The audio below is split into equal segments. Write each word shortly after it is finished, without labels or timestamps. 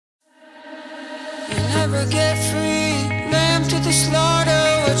never get free. Lamb to the slaughter.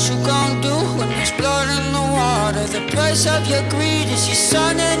 What you gon' do when there's blood in the water? The price of your greed is your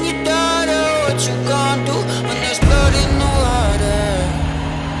son and your daughter. What you gon' do when there's blood in the water?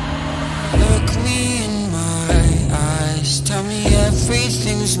 Look me in my eyes, tell me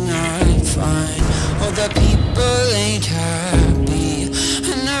everything's not fine. All the people ain't happy,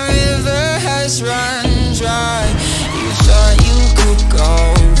 and the river has run dry. You thought you could go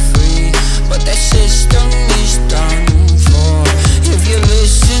free, but the system is done for. If you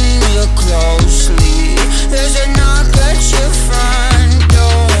listen real closely, there's a knock at your front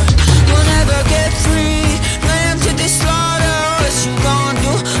door. You'll never get free. Lamb to the slaughter. What you gon'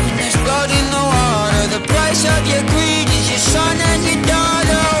 do when there's blood in the water? The price of your greed is your son and your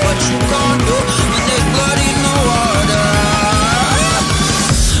daughter. What you gon' do when there's blood in the water?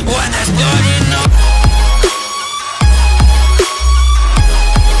 When there's blood in the water.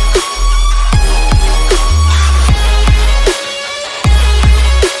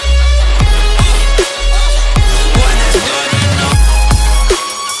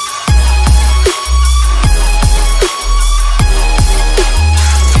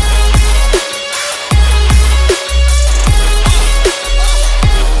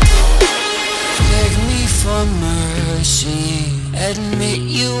 Admit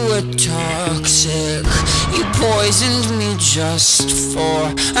you were toxic. You poisoned me just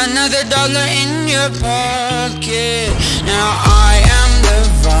for another dollar in your pocket. Now I am the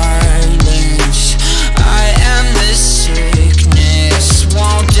violence, I am the sickness.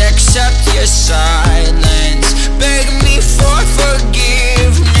 Won't accept your silence, beg me for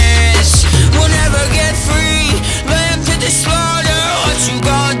forgiveness. We'll never get free. Lamb to the slaughter. What you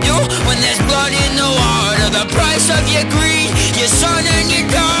gon' do when there's blood in the water? The price of your greed, your son and your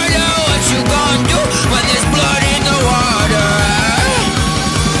daughter. What you gon' do when there's blood in the water?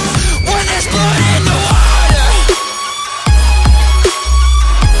 When there's blood in the water.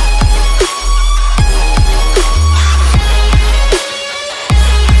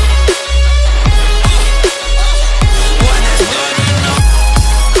 When there's blood in the water.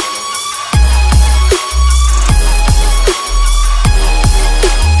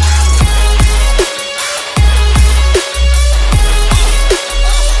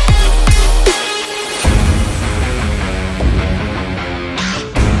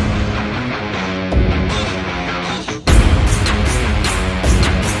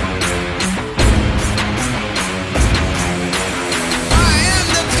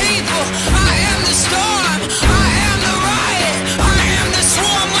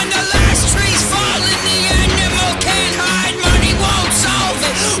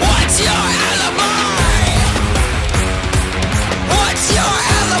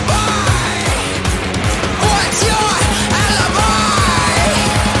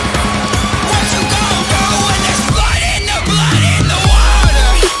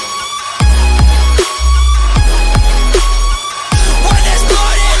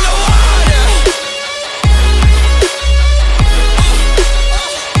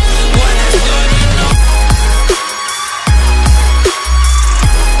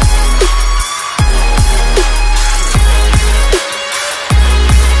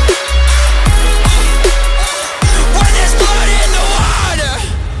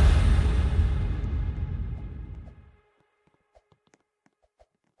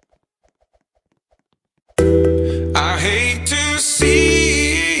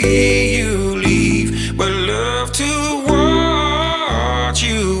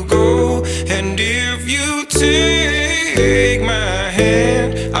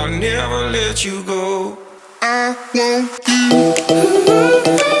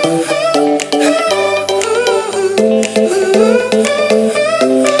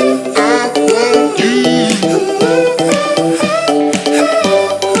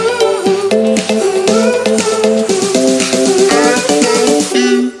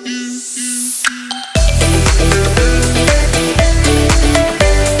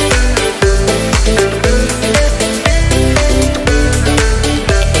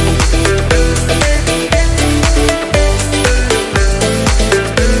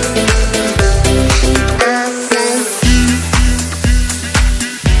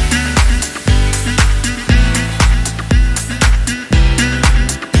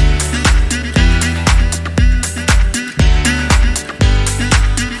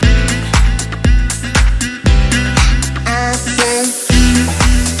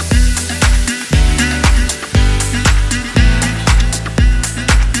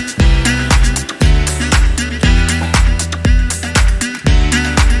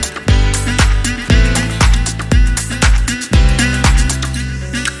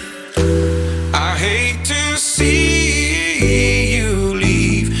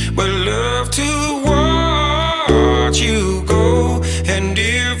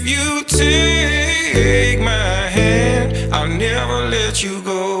 let you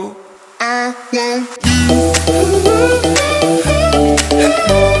go. I won't.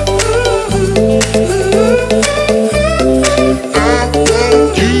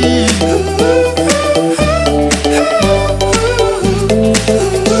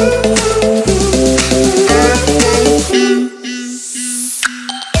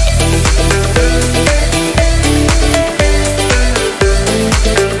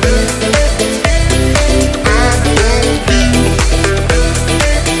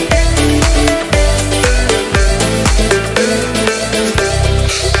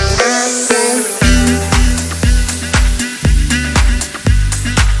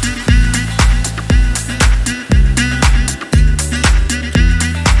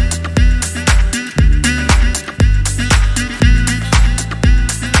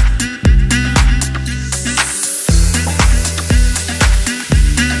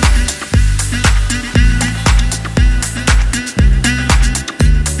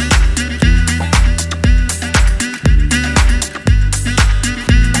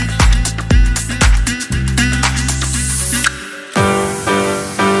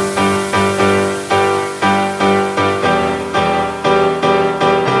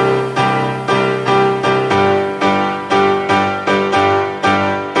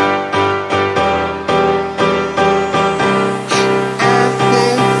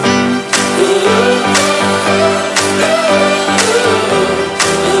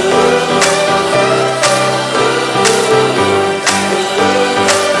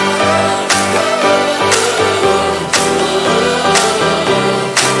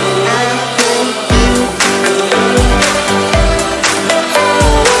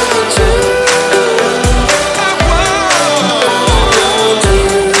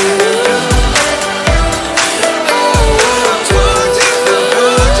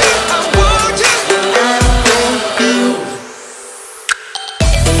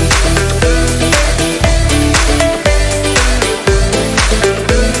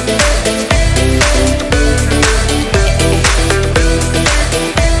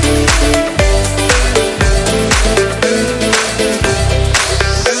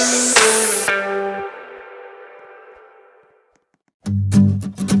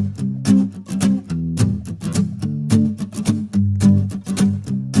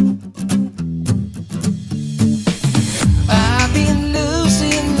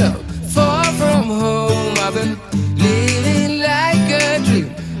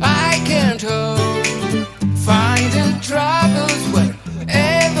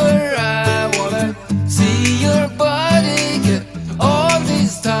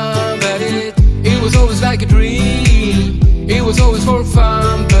 Like a dream, it was always for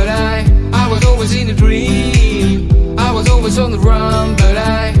fun, but I was always in a dream. I was always on the run, but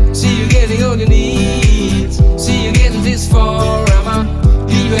I see you getting on your knees. See you getting this far, I'ma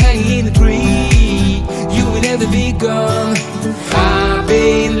leave you hanging in the tree. You will never be gone. I've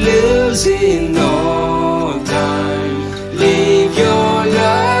been losing all time. Live your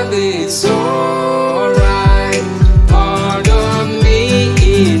love, it's alright. Pardon me,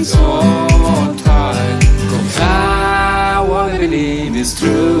 it's